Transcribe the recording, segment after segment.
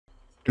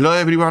Hello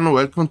everyone,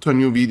 welcome to a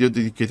new video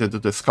dedicated to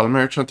the Skull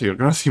Merchant. You're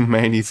gonna see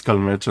many Skull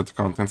Merchant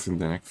contents in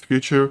the next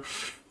future.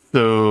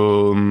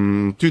 So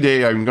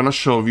today I'm gonna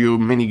show you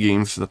many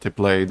games that I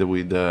played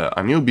with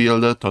a new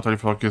build, totally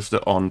focused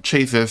on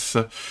chases,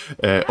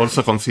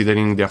 also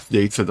considering the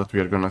updates that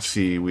we are gonna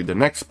see with the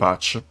next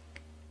patch,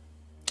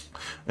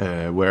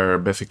 where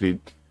basically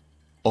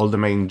all the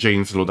main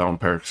Jane Slowdown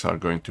perks are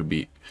going to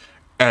be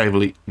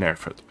heavily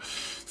nerfed.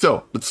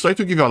 So, let's try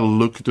to give a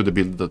look to the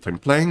build that I'm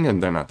playing,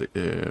 and then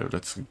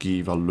let's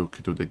give a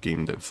look to the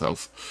game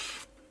themselves.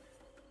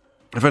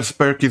 The first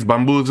perk is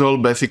Bamboozle.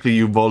 Basically,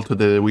 you vault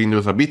the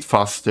windows a bit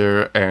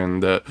faster,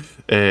 and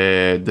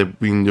the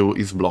window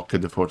is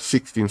blocked for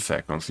 16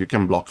 seconds. You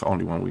can block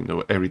only one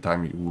window every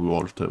time you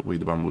vault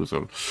with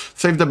Bamboozle.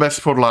 Save the best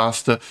for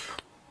last.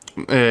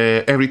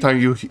 Every time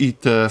you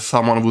hit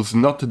someone who's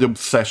not the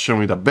obsession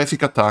with a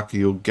basic attack,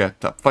 you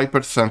get a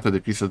 5%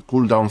 decreased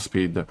cooldown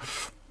speed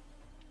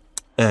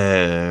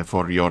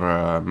for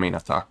your main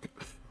attack.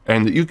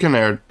 And you can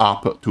earn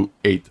up to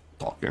 8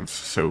 tokens.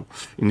 So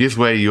in this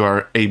way you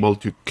are able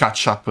to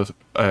catch up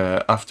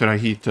after a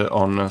hit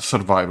on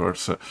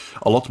survivors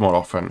a lot more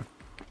often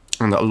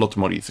and a lot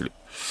more easily.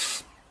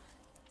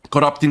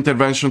 Corrupt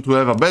Intervention to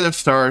have a better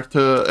start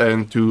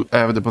and to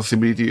have the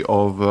possibility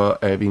of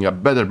having a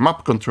better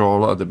map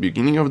control at the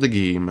beginning of the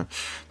game.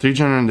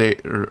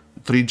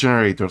 Three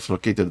generators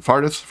located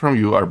farthest from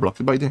you are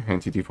blocked by the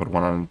entity for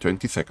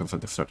 120 seconds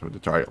at the start of the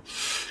trial.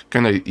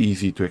 Kinda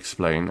easy to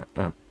explain.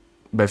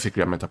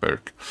 Basically a meta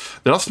perk.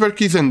 The last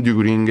perk is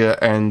Enduring,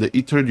 and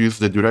it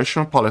reduced the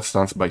duration of pallet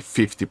stance by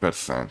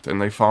 50%,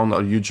 and I found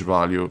a huge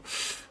value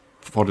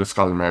for the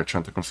Skull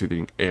Merchant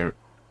considering air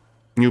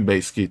new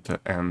base kit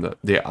and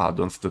the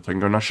add-ons that I'm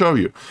gonna show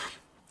you.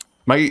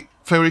 My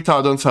favorite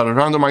add-ons are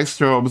randomized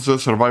strobes.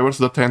 Survivors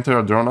that enter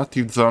a drone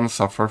active zone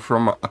suffer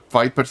from a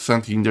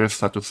 5% hinder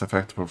status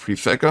effect for 3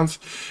 seconds,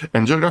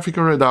 and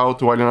geographical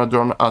readout while in a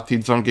drone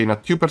active zone gain a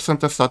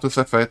 2% status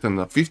effect and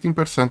a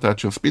 15%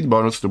 action speed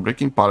bonus to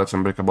breaking pallets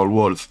and breakable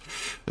walls,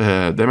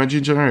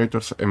 damaging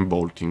generators and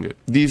vaulting.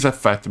 These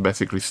effects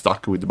basically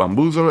stuck with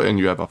Bamboozle and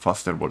you have a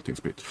faster vaulting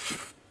speed.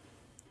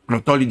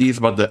 Not only this,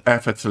 but the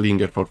effects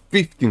linger for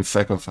 15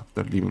 seconds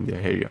after leaving the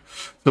area.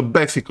 So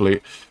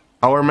basically,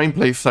 our main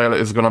playstyle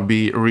is gonna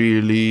be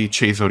really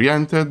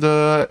chase-oriented,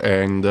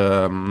 and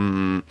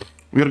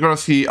we're gonna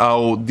see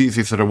how this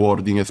is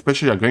rewarding,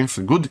 especially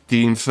against good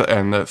teams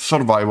and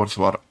survivors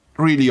who are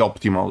really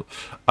optimal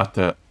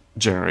at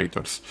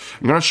generators.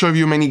 I'm gonna show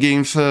you many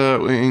games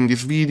in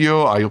this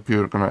video. I hope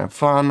you're gonna have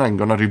fun. I'm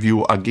gonna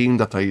review a game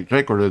that I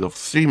recorded off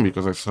stream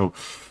because I saw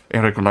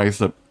and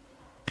recognized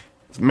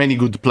many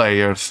good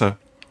players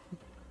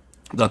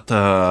that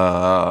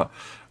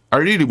I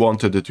really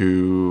wanted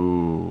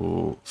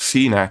to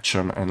see in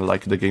action, and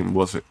like the game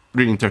was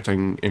really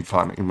entertaining and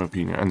fun in my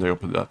opinion, and I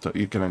hope that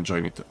you can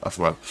enjoy it as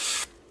well.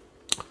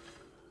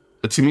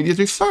 Let's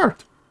immediately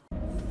start.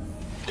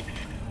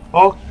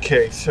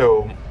 Okay,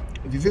 so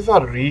this is a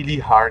really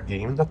hard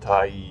game that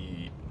I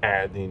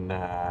had in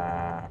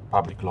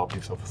public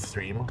lobbies of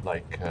stream.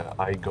 Like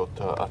I got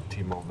a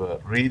team of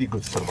really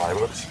good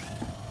survivors.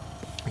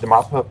 The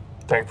map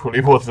thankfully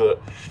was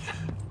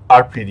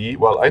RPD.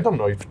 Well, I don't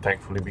know if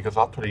thankfully, because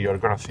actually you're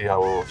gonna see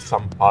how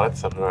some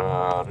pallets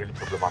are really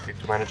problematic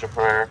to manage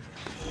for air.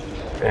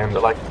 And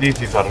like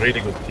this is a really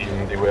good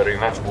team. They were in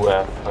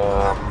SWF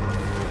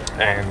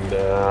and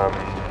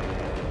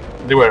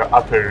they were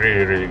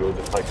actually really good.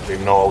 Like they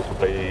know how to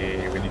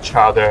play with each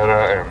other,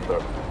 and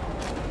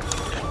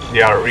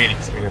they are really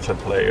experienced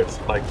players.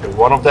 Like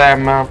one of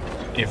them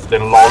is the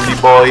Lonely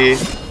Boy,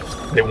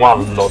 the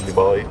one Lonely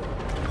Boy.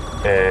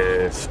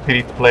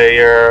 Spirit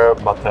player,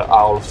 but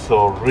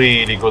also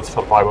really good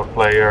survivor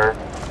player,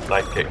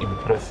 like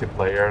impressive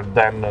player.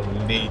 Then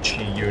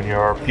Lychee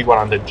Junior,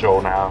 P100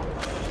 Jonah,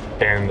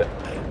 and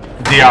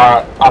they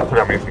are absolutely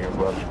amazing as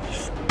well.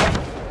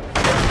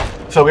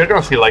 So we're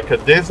gonna see like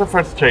this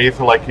first chase,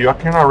 like you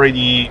can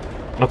already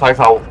notice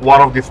how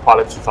one of these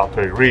pallets is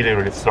actually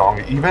really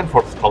strong, even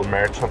for Skull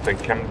Merchant, and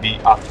can be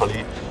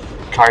actually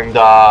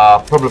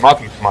kinda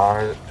problematic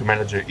to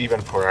manage even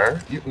for air.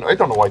 I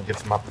don't know why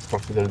this map is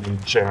considered in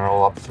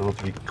general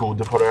absolutely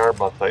good for air,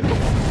 but I don't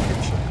think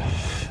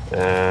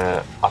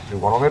it's actually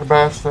one of their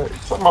best.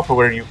 It's a map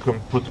where you can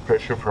put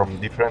pressure from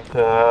different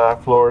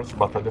floors,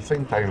 but at the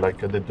same time,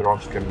 like the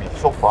drones can be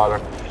so far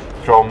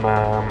from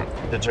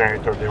the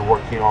generator they're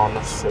working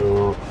on,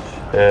 so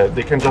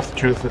they can just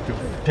choose to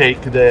take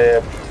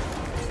the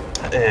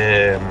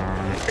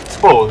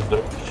exposed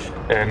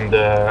and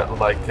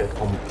like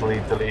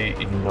completely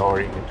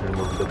ignoring to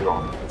remove the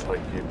drone. It's like,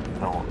 you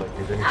know, like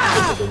even if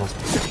you get the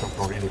notification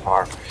from really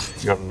far,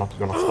 you're not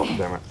gonna stop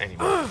them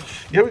anymore.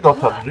 Here we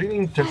got a really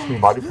interesting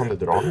value from the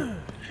drone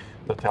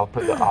that helped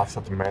us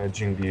at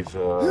managing these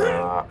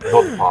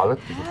gold pallet,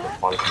 because the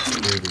pallet is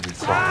really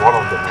strong. One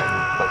of them,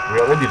 like we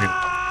already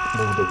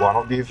removed one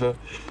of these.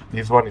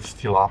 This one is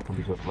still up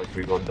because like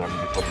we got them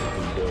before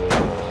we could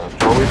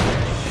throw it.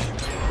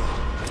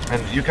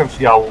 And you can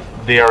see how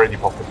they already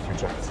popped 2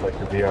 jets, like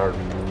they are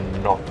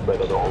not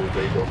bad at all.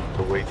 They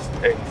don't waste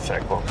any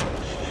second.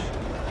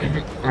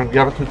 And you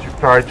have to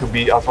try to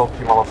be as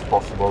optimal as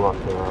possible at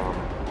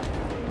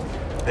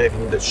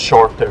having the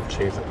shorter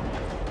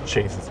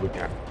chases we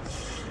can.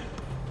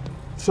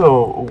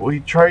 So we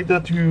tried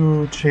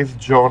to chase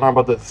Jonah,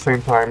 but at the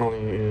same time,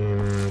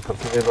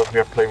 considering that we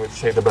are playing with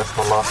Save the Best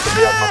for Last,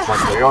 they are not my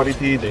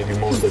priority. They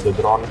removed the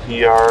drone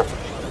here.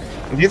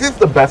 This is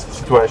the best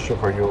situation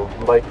for you.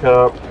 Like,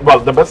 well,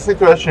 the best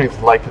situation is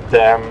like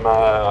them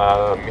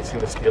missing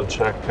the skill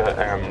check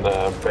and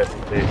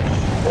basically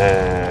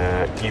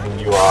giving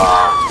you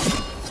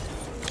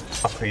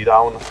a free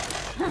down.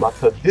 But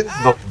this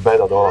is not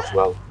bad at all as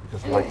well.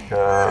 Because like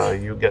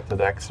you get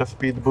the extra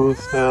speed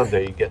boost,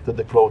 they get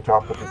the claw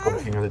trap to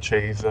continue the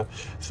chase.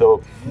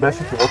 So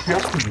basically what you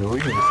have to do in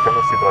this kind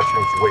of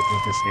situation is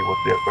waiting to see what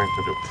they are going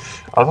to do.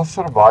 As a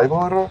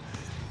survivor,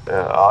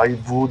 I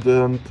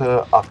wouldn't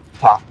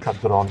attack a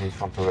drone in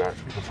front of her,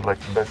 because like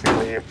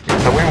basically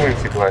it's a win-win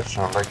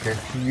situation. Like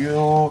if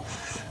you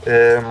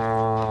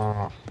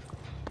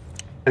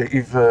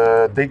if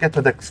they get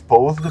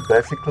exposed,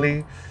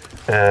 basically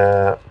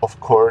of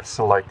course,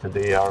 like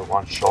they are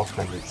one shot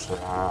and it's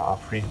a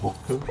free hook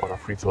or a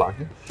free slug.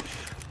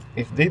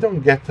 If they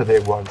don't get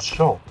the one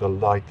shot,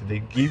 like they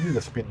give you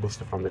the speed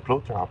boost from the claw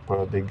trap,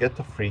 they get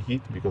a free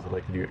hit because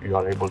like you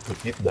are able to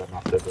hit them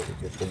after they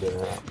get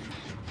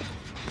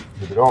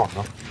the drone.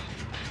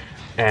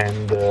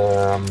 And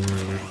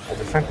at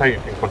the same time you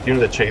can continue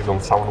the chase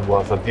on someone who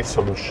has a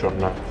dissolution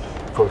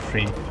for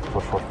free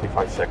for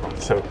 45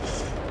 seconds. So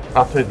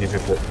after this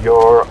is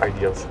your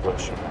ideal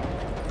situation.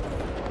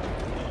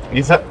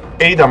 This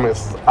Adam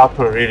is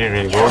actually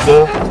really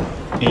good.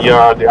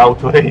 Here the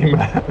auto aim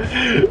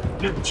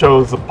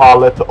chose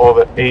pallet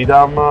over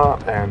Adam,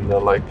 and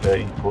like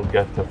he could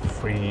get a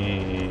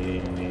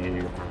free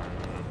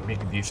big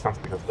distance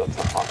because that's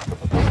a fact. But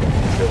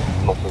a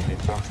lot of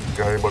distance if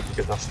you are able to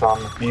get a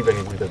stun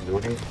even with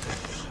eluding.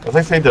 As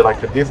I said,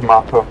 like this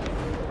map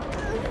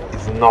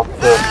is not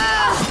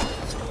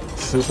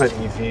super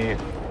easy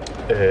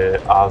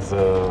as a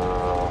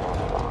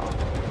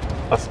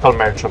Skull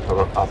Merchant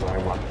or as an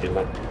M1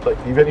 killer. Like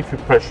even if you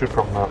pressure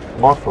from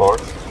more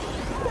floors,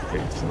 okay,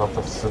 it's not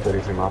a super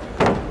easy map.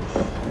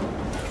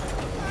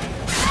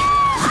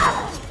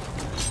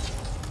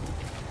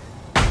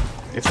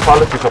 This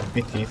pallet is a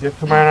bit easier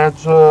to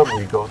manage.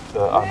 We got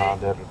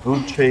another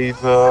good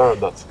chase,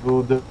 that's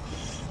good.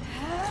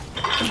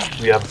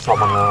 We have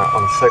someone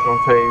on second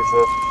phase.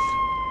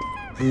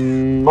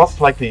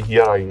 Most likely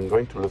here I'm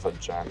going to lose a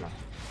gen.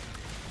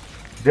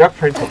 They are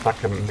trying to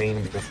attack a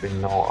main because they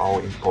know how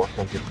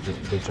important it is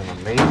the gen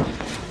on main.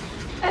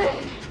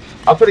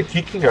 Actually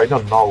kicking, I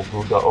don't know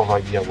how good of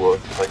idea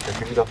was. Like I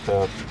think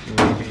that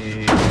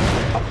maybe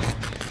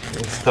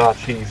instead of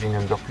chasing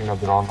and dropping a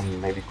drone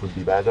maybe could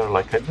be better.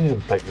 Like I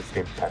didn't play this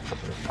game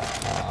perfectly.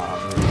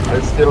 I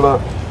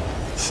still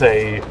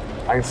say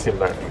I'm still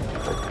learning.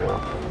 Like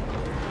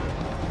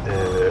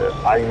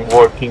I'm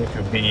working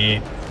to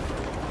be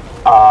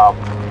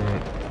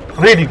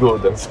really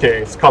good and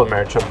scary Skull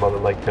Merchant,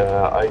 but like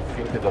I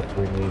think that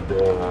we need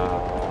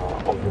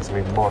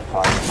obviously more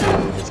time to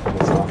do this kind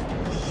of stuff.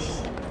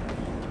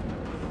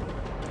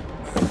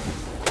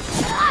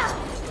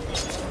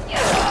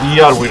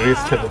 Here we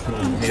risked to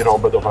be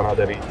robbed of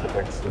another hit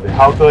thanks to the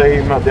auto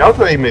aim. The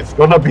auto aim is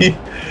gonna be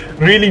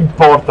really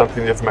important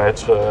in this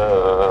match in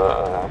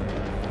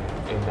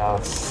a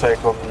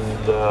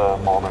second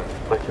moment.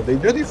 Like they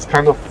do this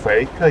kind of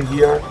fake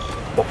here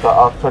that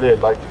actually I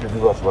like to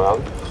do as well.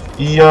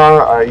 Here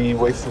I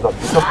wasted a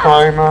bit of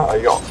time.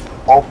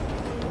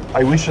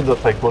 I wish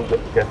that I could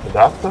get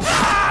that, but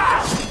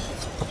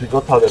we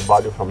got other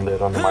value from the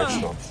randomized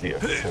shots here.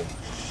 So.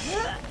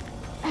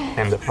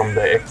 And from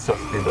the extra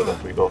speed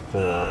that we got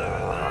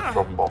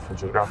from both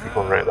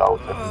geographical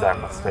readout and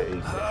then stay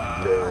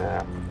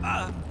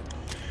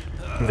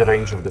in the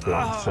range of the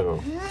drone. So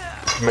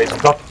maybe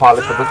not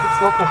pallet, but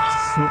it's not a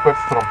super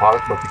strong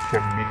pallet, but it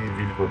can be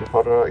really good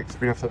for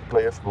experienced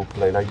players who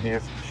play like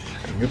this.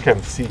 And you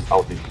can see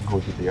how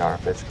good they are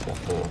basically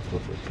to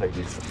play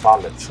these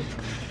pallets.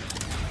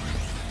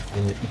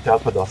 And it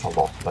helped us a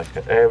lot. Like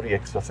every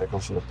extra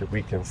seconds that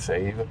we can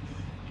save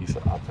is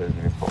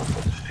absolutely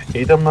important.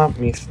 Adam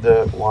missed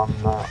one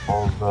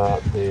of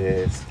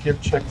the skill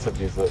checks.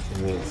 This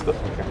means that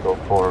we can go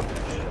for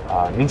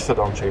Ninja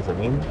down chase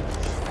and in.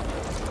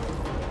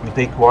 We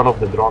take one of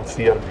the drones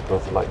here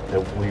because like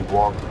we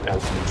want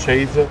LP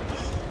chase.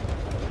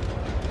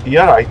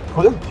 Here I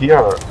couldn't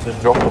hear the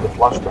drop of the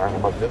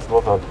flashbang, but this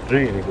was a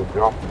really good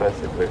drop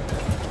basically.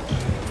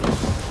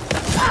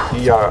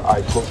 Here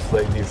I could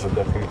play this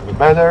definitely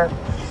better.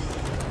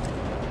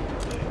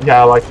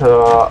 Yeah, like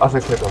as I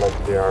said,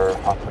 like they are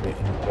actually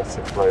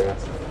impressive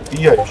players.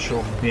 Here it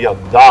should be a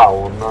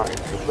down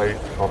if you play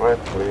it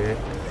correctly.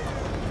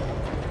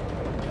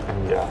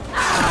 And yeah,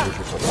 this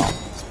is a down.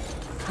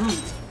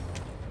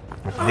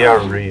 Like, they are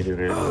really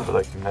good.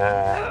 Like in the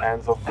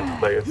hands of the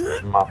players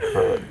this map,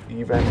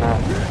 even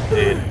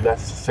the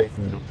less safe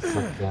loops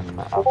can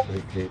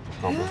actually create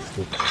problems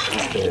to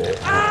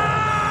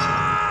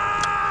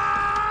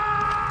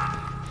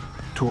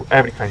to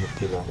every kind of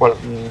killer. Well,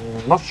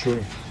 not sure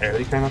if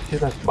every kind of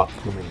killer, but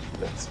too many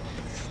killers.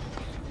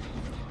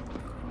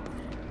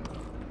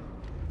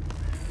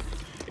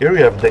 Here we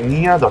have the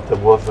Nia that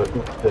was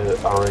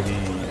hit already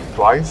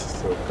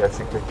twice, so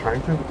basically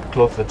trying to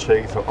close the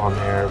chase on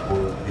her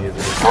will be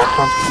really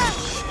important.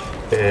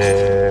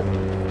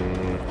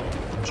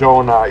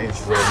 Jonah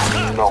is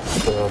not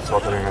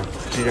totally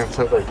inexperienced.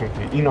 I think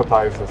the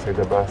Inotypes will say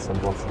the best,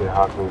 and once they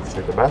have will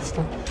say the best.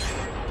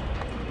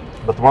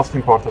 But most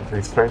importantly,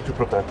 is trying to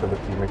protect the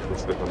teammate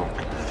with the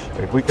nuke.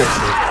 And we can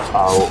see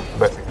how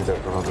basically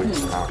they're gonna do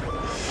it now.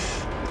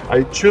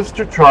 I choose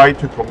to try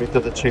to commit to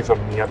the chase on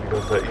Mia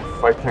because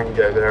if I can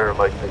get her,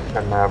 like I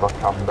can have a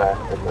comeback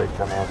and I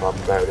can have a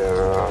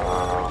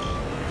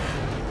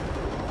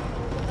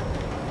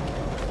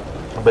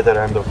better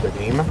end of the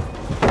game.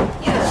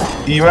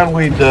 Even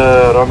with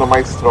the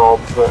randomized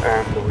strobes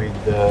and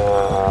with the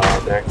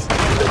XP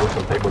I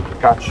wasn't able to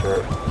catch her,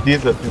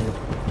 this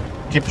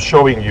keep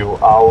showing you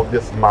how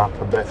this map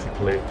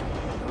basically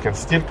can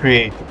still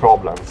create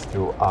problems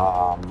to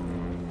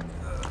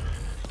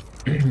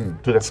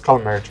to the Skull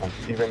Merchant,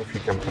 even if you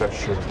can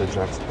pressure the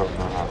jets from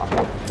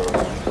another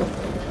turret.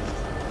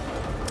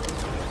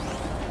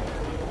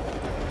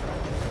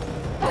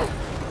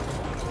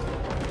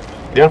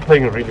 They are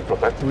playing really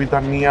protected with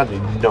Nia. They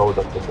know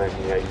that the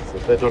Nia is a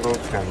dead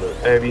nuke and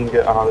having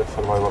another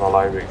survivor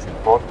alive is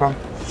important.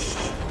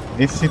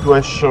 This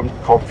situation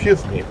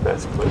confused me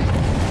basically,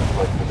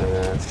 like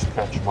the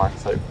sketch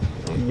marks.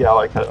 Yeah,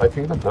 like I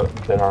think that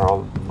there are a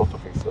lot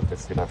of things that they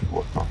still have to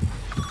work on.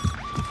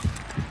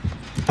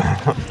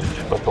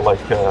 But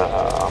like,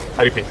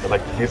 I repeat,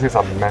 like this is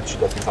a match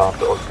that is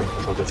hard also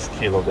because of the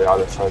skill of the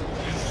other side.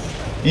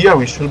 Here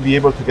we should be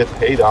able to get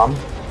Adam.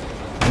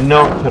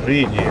 Not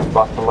really,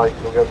 but like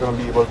we are gonna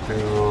be able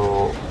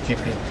to keep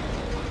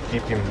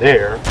him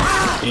there.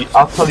 He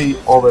actually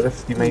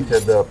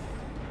overestimated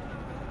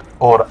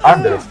or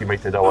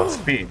underestimated our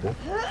speed.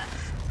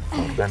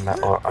 Then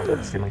or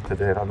underestimated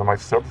the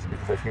randomized strobes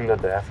because I think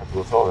that the effort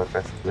was over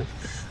basically.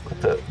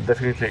 But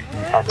definitely he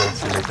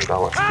underestimated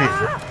our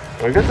speed.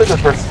 And we get to the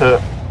first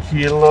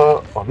kill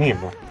on him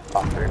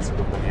after instead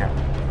of the Nia.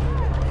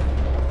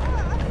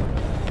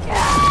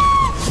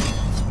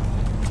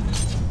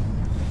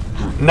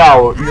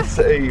 Now you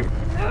say,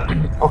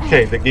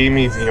 okay, the game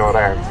is in your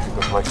hands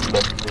because like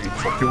basically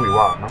it's a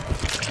 2v1,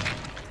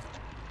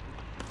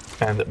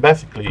 and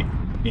basically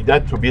it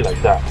had to be like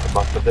that.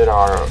 But there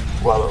are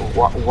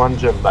one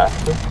gem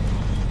left,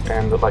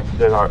 and like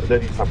there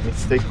is a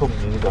mistake of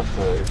me that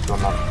is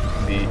gonna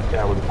be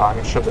heavily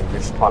punished, and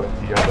this pallet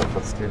here that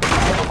is still a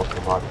lot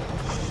of value.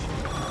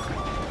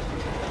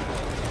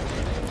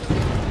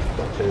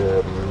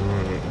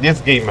 But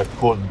this game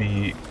could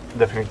be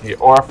definitely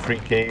or a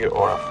 3K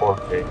or a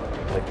 4K.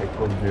 Like I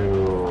could do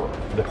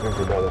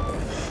definitely better.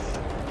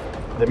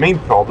 The main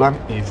problem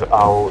is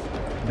how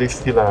they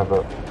still have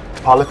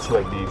pallets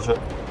like these.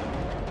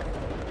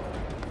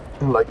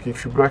 Like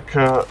if you break,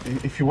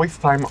 if you waste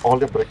time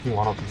only breaking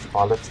one of these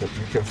pallets, you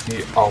can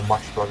see how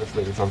much progress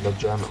there is on the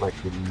gem. Like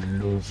you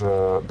lose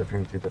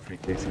definitely the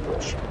 3K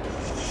situation.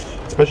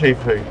 Especially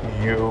if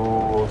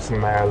you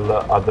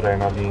smell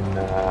adrenaline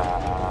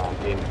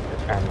gaming,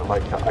 and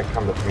like I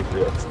can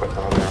definitely expect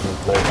an adrenaline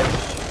play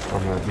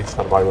from this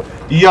survivor.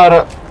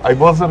 Here I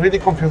was really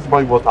confused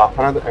by what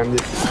happened, and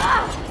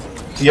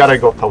here I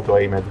got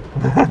auto-aimed.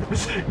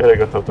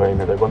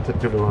 I wanted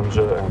to lunge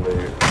and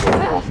I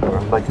got off.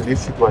 And like this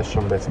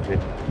situation basically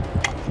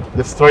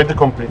destroyed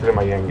completely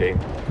my endgame.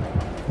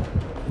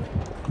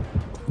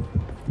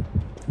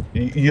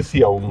 You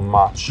see how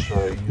much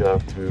you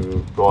have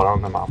to go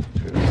around the map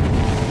to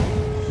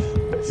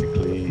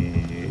basically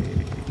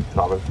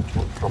travel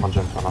from a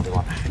gem to another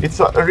one. It's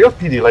a real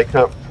pity, like,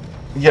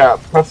 yeah,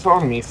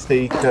 personal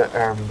mistake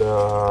and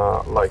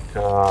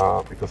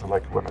because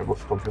like when I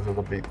was confused at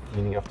the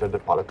beginning after the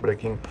pallet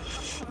breaking,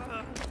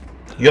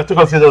 you have to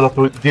consider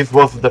that this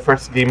was the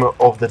first game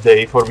of the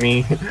day for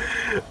me,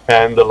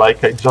 and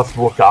like I just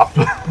woke up.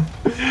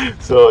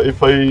 So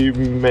if I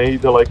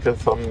made like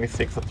some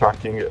mistakes of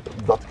tracking,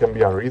 that can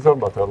be a reason,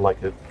 but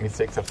like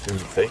mistakes are still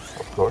mistakes,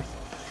 of course.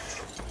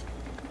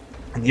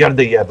 And here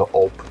they have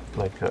hope,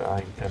 like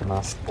I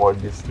can spoil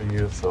this to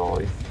you, so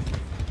if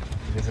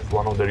this is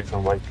one of the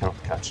reasons why I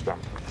cannot catch them,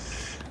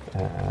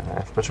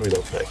 especially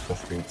without the extra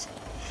speeds.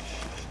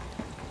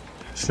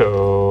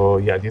 So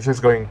yeah, this is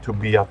going to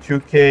be a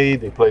 2K.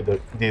 They played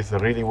this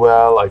really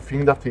well. I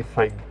think that if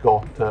I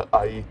got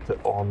a hit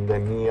on the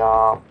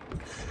Nia,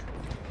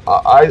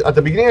 at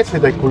the beginning I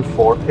said I could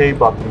 4K,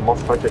 but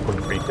most likely I could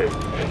 3K.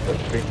 At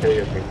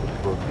 3K I think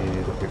it would be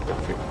the 50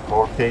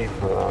 4K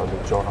if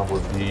the Jonah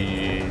would be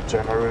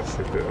generous,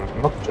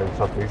 not generous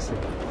at least.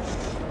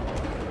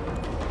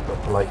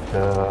 But like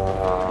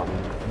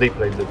they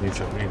played this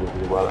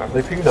really well, and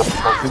I think that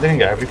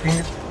considering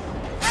everything,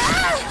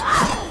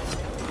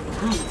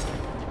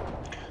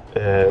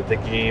 the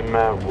game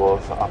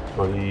was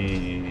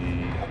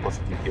actually a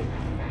positive game.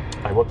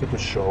 I wanted to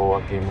show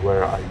a game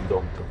where I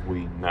don't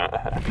win,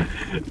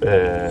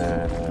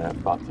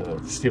 but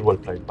still well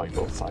played by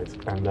both sides.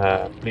 And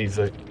please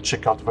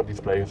check out for these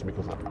players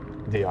because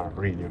they are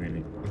really,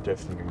 really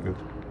interesting and good.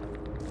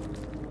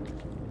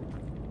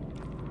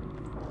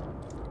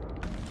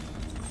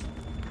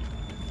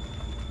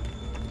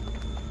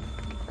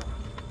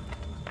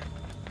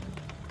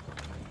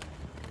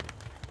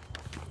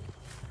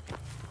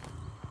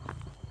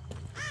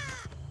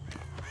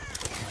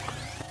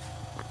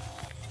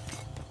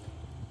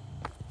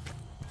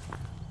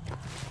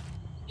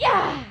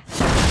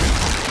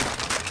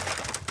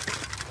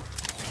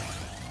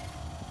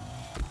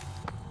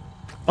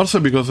 Also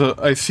because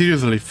I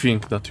seriously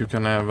think that you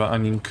can have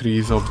an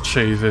increase of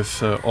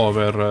chases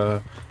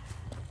over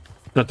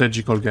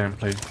strategical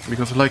gameplay.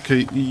 Because like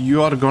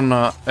you are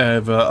gonna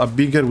have a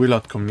bigger will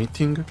at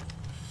committing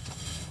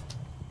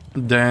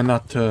than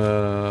at...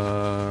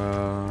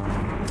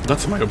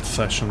 That's my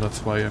obsession,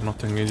 that's why I'm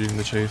not engaging in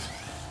the chase.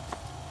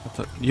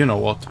 But, you know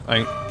what,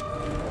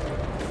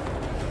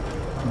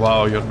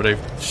 Wow, you're brave.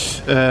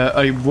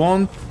 I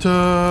want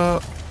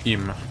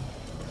him.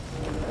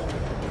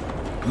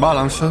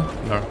 Balance? No.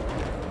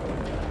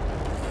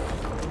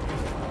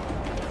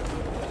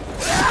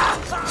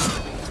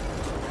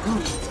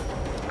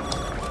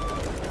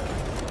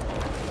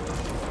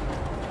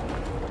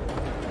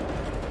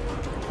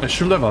 I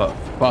should have a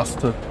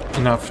fast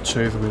enough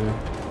chase with him.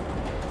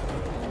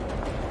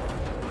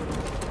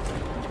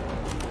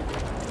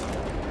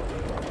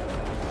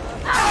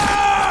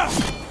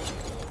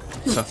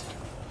 Set.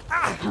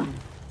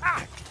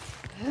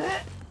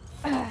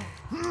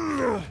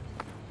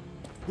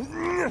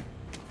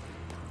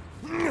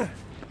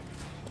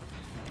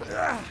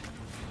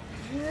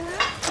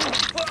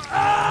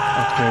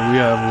 Okay, we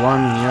have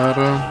one here,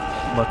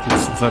 but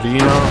it's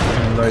Zarina,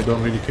 and I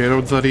don't really care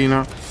about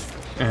Zarina.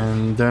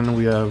 And then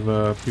we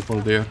have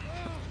people there.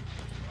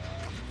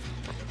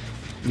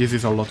 This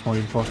is a lot more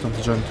important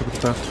gen to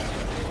protect.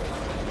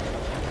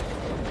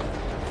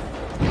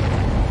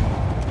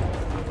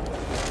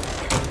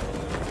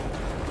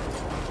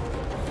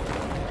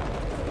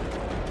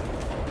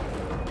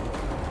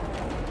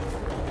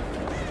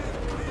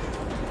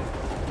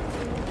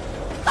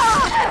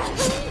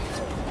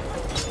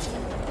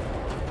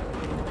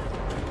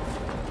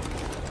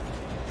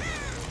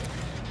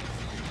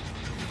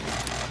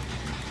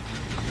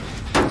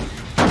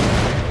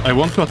 I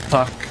want to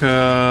attack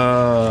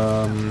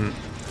R2.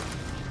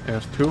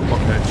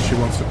 Okay, she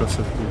wants to press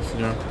it, please.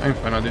 Yeah, I'm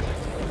fine at it.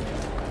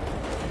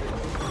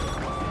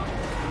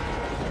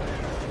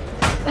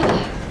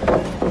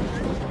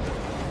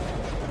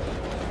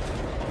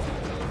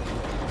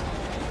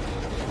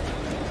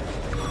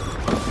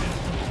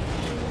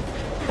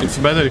 It's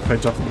better if I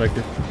just break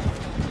it.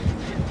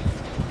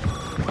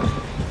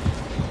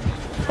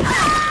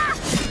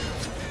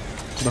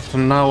 But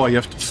now I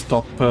have to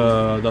stop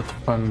that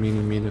fan mini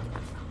immediately.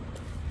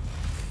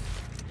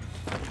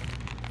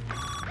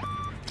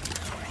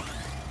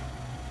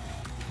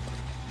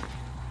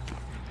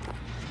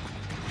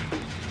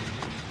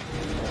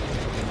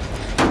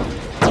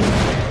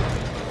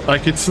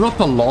 Like, it's not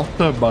a lot,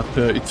 but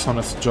it's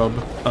honest job,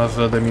 as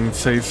the meme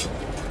says.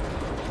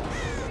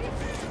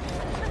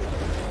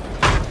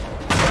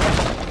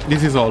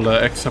 This is all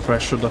extra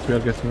pressure that we are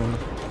getting on.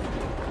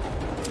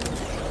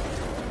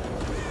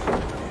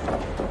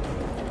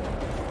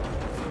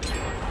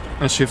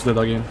 And she's dead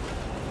again.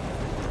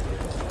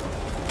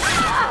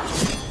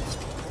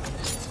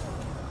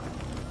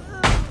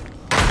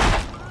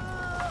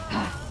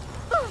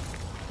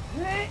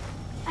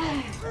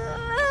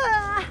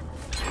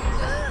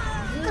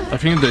 I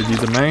think they did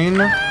the main.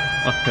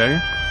 Okay.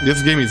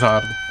 This game is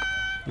hard.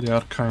 They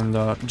are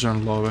kinda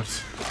gen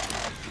lovers.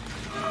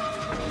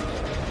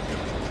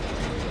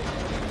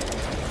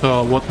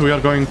 So what we are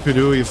going to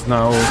do is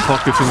now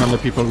focusing on the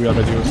people we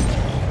already used.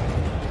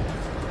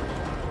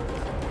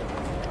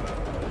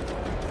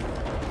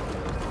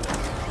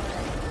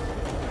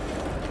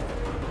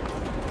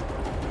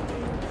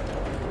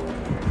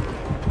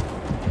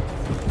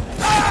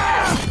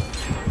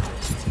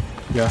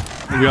 Yeah,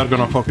 we are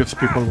gonna focus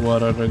people who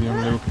are already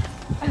on loop.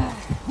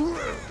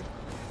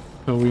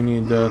 So we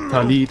need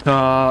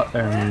Talita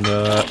and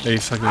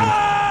Ace again.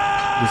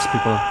 These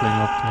people are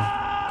playing up now.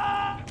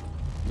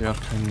 They are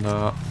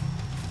kinda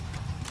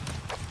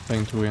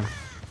trying to win.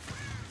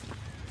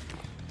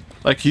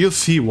 Like, you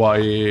see why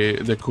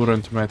the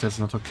current meta is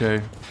not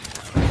okay.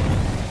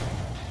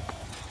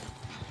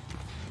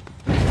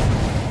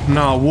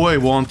 Now, who I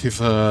want is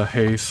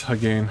Ace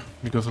again,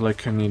 because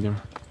like I need him.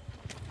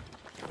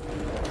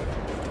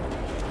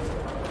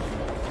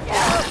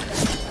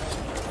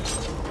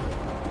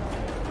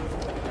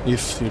 He's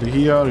still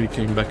here, he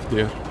came back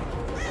there.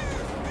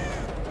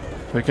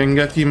 If I can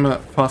get him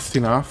fast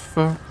enough,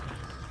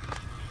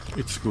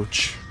 it's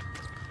Gooch.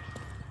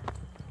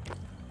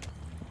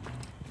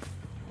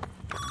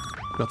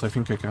 But I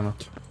think I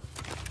cannot.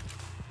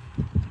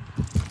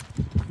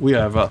 We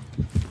have a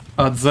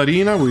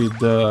Zarina with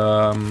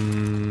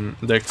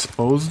the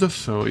exposed,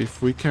 so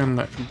if we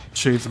can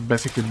chase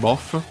basically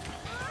both,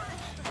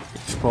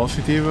 It's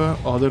positive,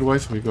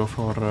 otherwise we go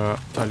for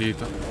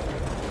Talita.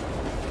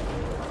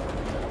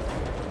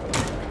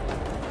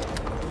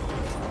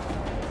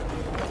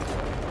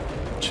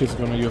 She's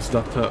gonna use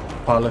that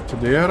pallet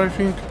there, I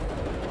think.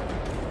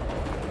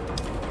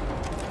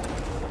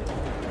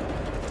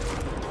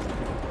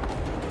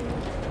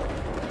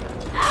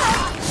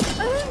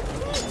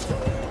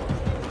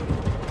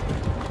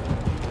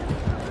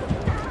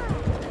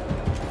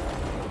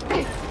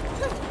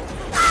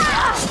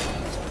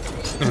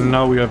 And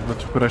now we have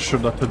to pressure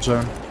that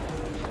gem.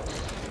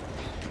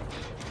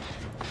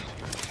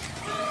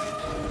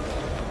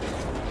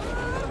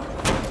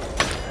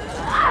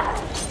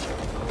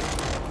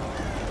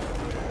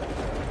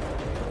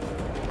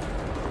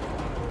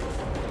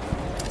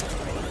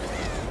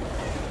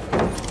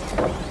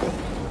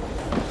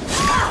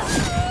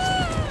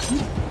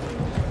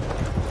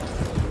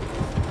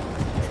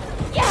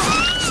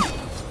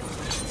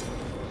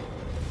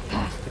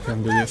 I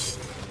can do this.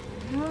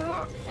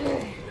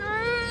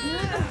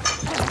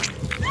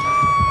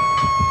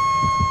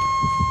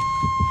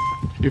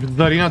 If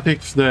Zarina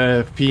takes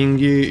the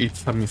thingy,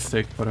 it's a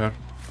mistake for her.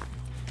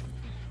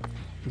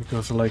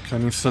 Because like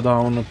an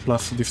insta-down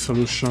plus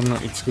dissolution,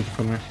 it's good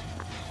for me.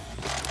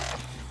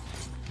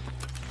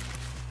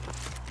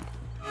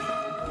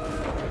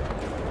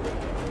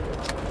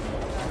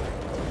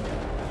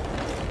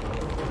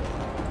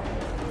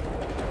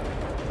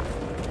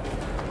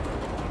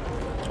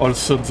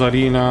 Also,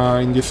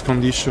 Zarina in this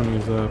condition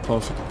is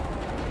positive.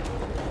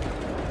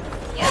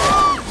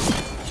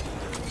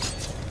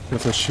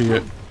 Because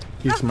she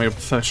is my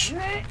obsession.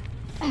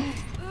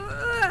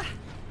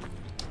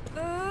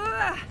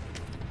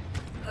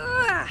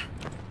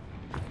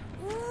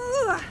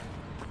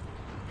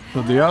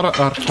 So they are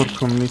hardcore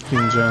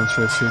committing gens,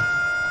 I see.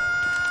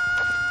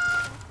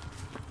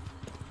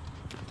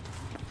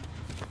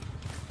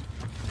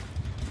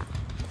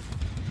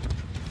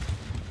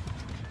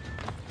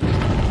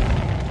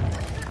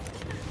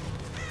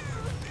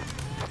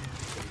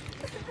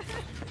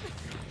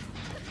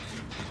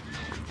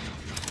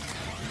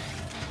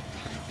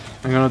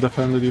 I'm gonna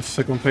defend this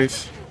second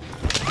phase.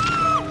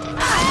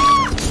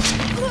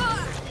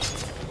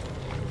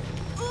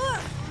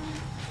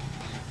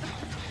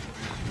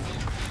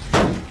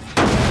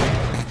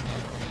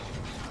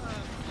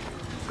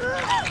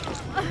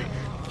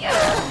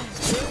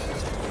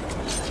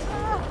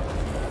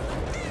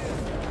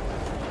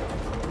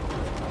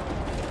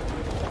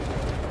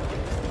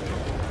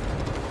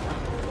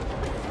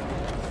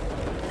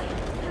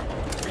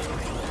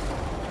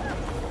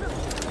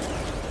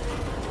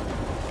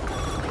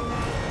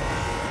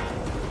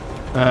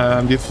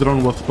 This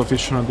drone was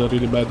positioned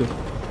really bad,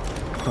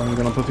 so I'm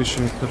gonna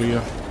position it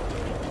here.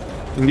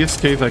 In this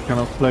case I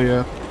cannot play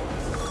her.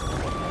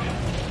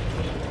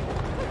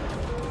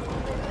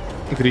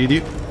 Greedy.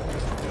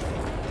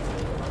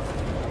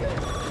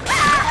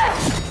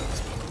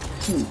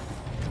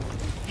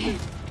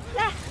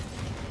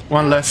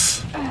 One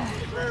less.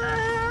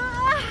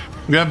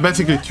 We have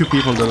basically two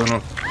people that don't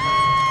know.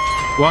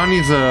 One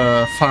is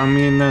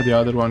Famine, the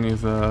other one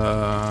is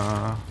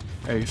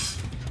Ace.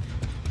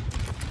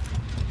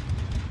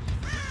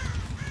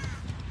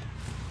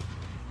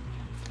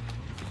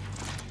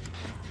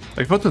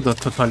 I thought that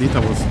Talita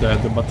was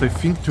dead, but I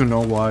think to know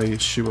why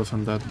she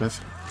wasn't dead,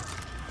 basically.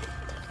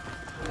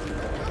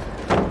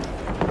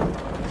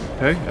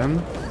 Okay,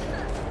 and...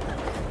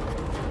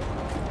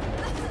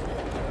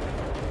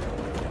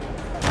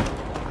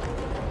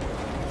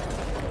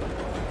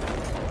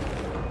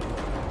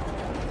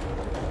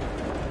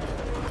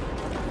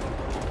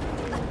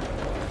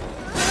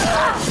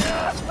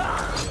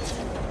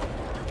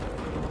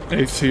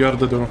 Ace, you are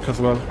the Donk as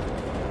well.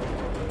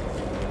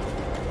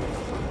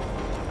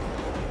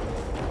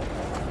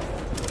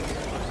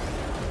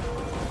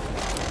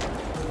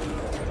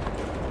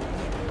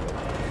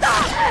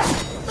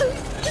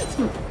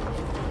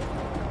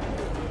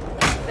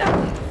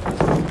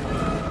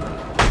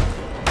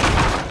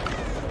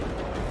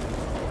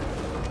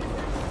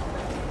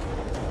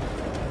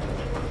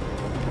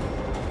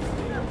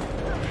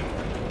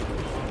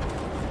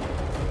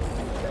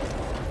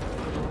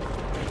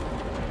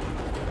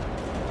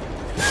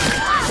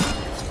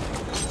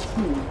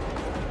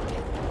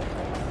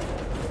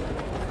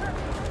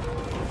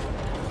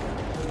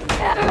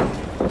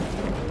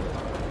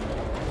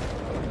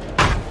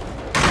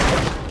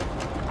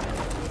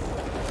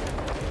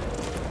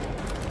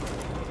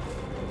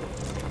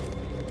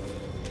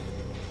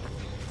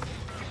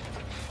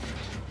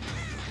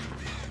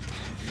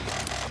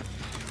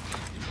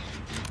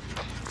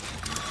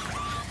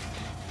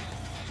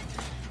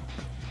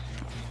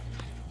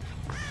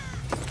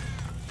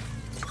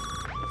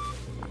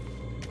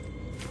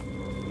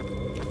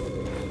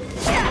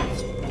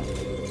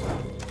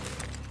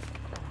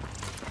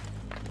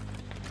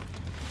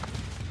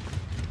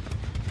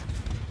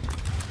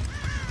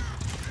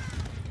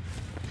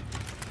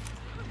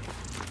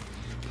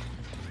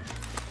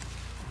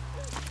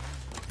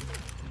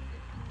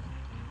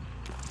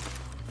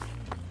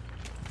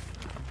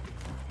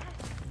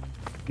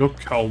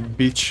 Look how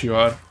bitch you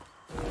are.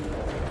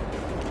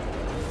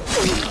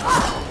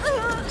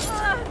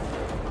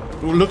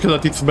 look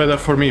that it's better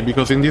for me,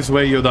 because in this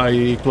way you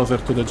die closer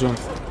to the jump.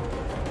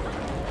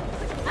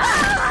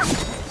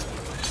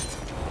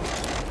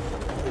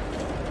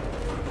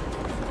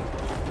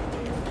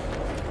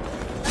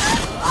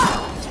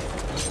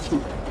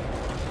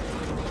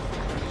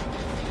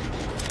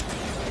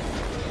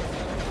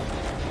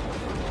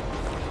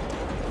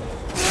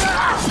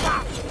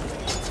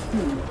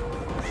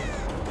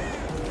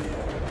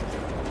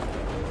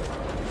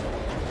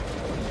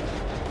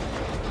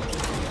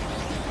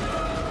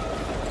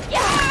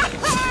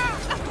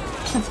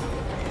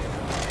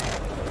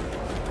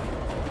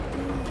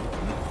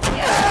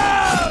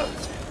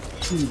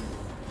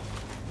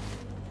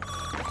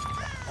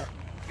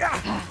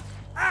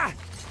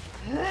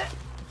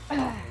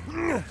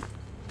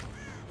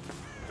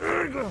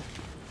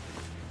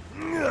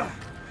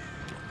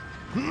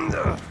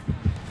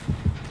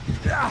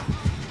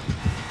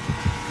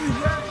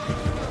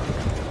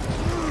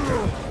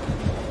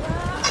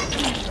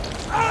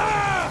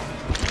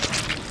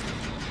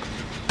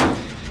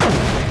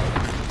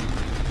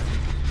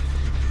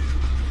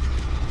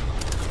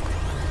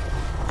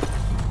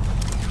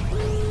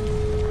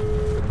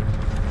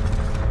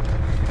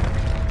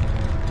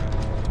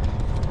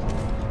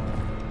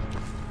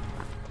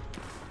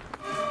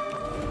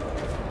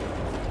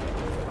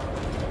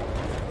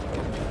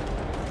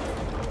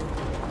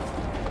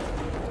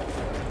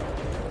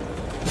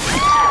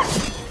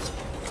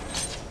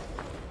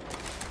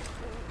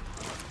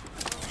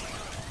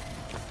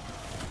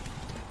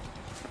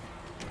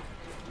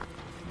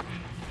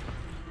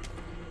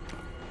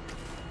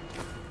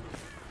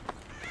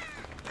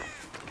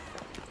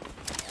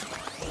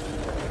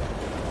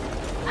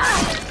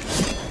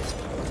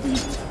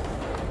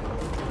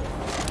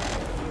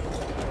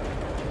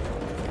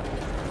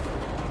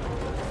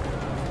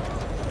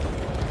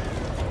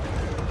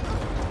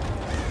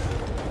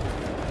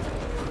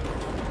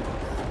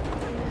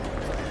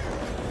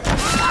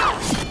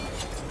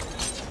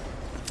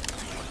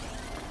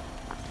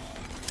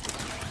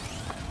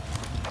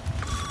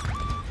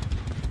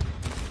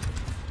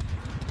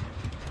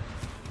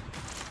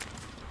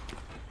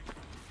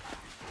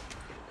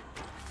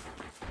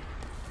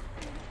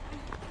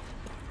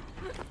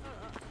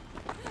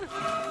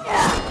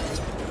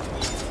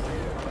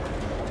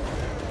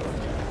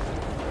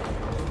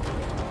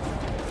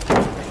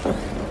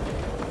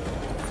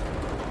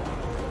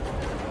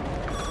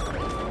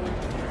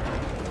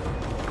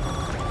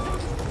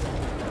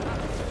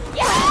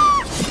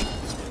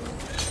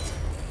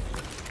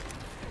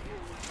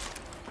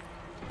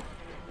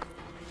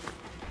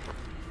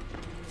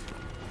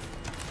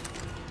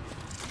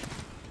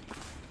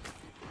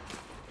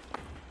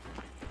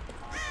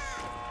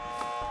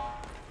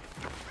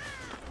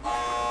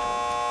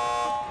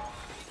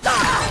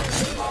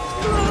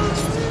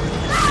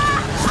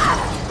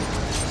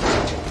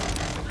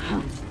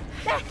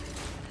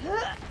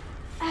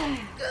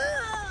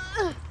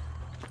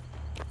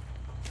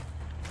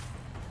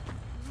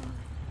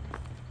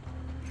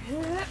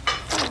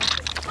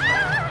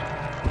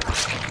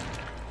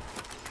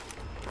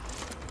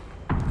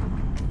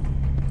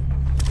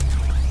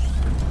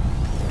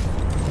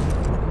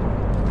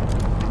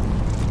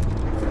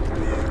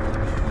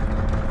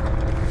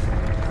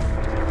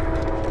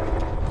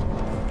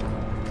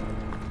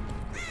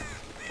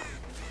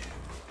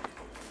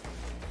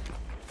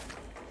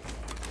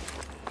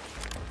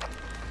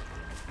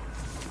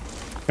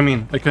 I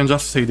mean, I can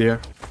just stay there.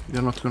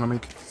 They're not gonna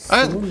make it.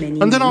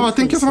 And then,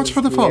 thank you so much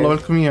for the follow.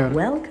 Welcome here.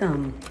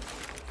 Welcome.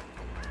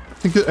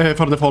 Thank you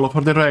for the follow,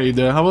 for the raid.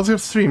 How was your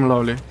stream,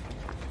 Lovely?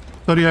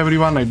 Sorry,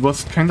 everyone. I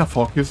was kinda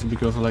focused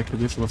because, like,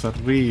 this was a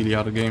really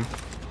hard game.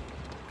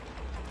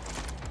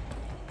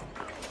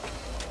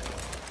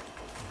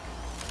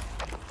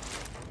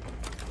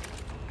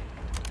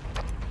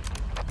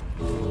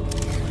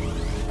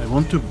 I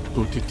want to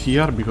put it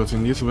here because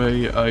in this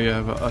way I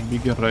have a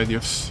bigger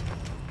radius.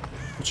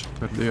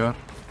 Check where they are,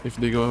 if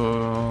they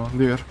go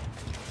there.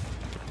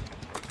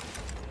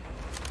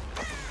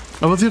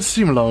 How was your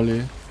stream,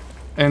 Lovely?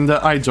 And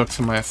I jokes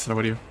Maestra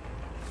for you.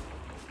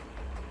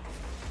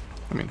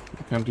 I mean,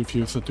 you can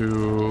refuse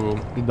to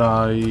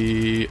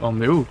die on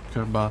the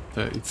hook, but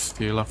it's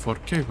still a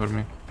 4K for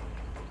me.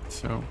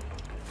 So...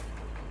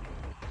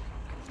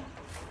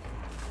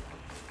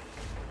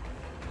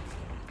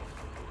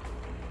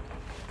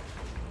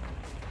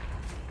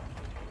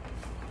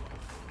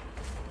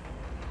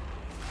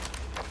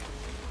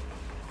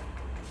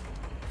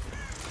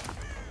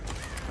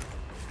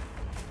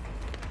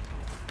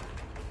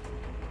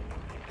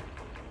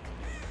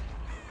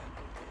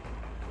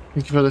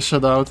 Thank you for the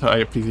shoutout, I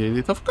appreciate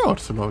it, of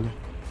course, Lovely.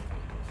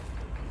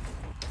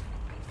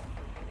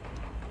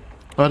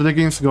 Are the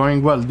games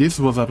going well? This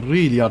was a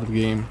really hard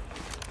game.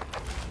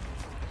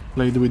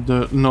 Played with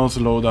no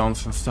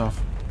slowdowns and stuff.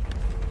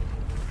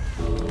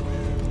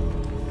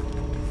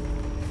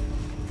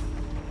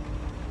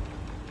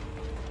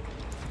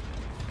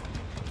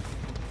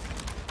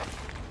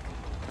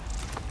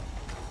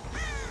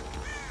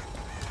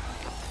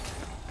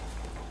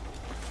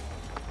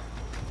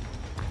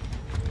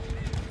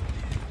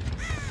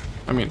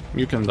 I mean,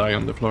 you can die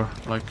on the floor,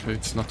 like,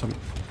 it's not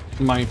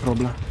my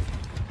problem.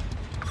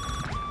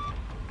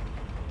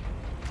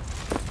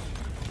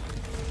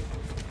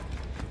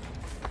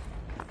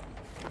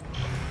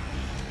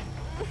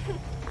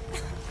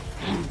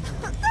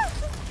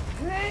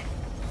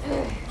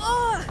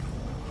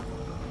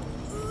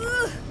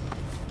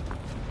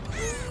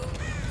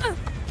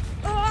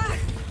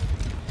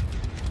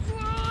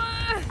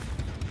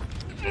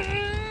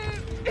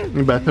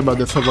 Better about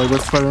the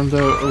survivors fire on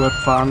the web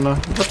fun.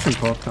 That's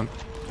important.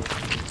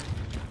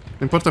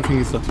 The important thing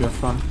is that you have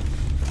fun.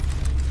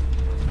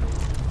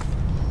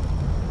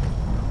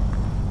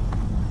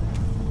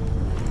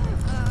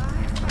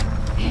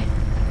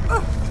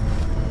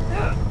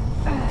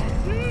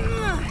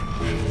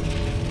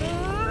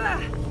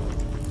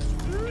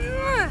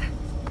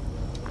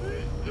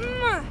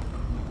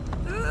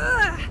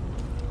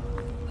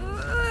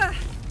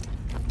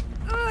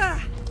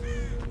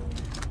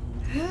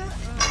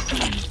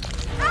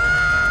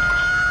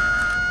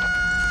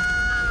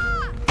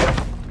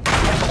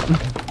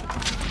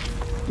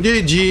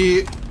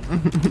 GG!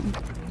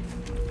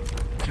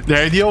 The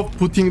idea of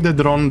putting the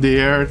drone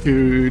there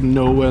to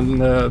know when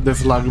the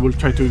slug will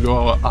try to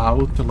go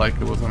out, like,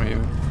 it was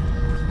amazing.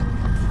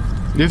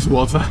 This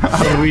was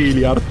a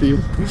really hard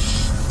team.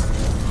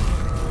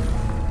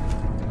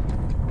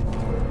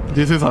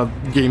 This is a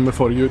game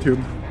for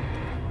YouTube.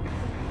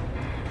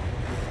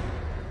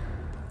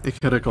 It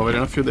can recover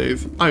in a few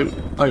days. I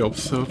hope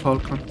so,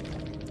 Falcon.